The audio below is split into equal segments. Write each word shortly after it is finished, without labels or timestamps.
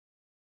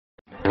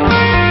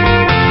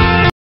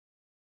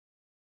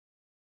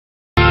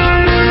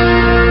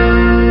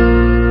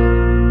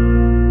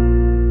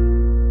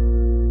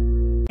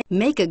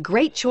Make a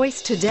great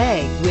choice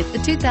today with the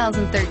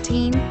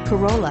 2013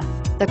 Corolla.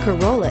 The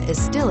Corolla is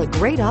still a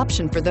great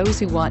option for those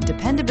who want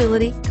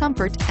dependability,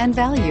 comfort, and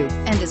value,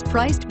 and is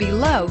priced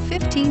below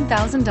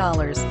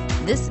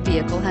 $15,000. This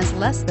vehicle has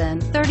less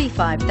than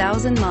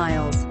 35,000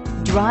 miles.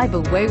 Drive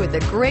away with a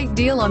great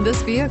deal on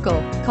this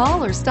vehicle.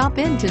 Call or stop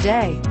in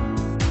today.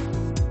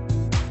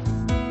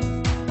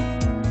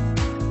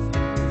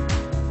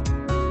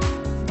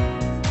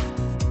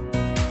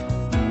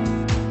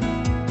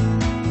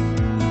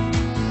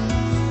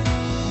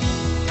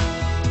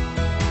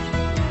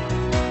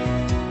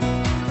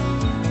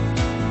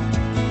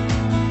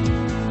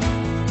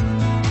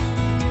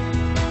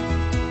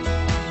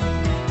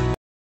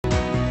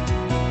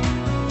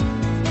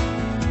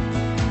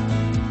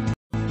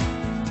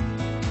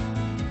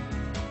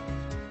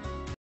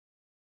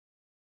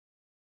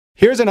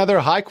 Here's another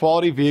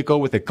high-quality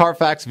vehicle with a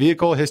Carfax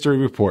Vehicle History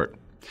Report.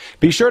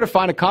 Be sure to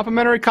find a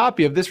complimentary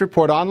copy of this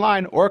report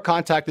online or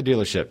contact the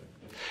dealership.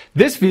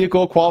 This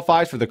vehicle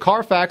qualifies for the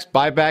Carfax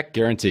Buyback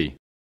Guarantee.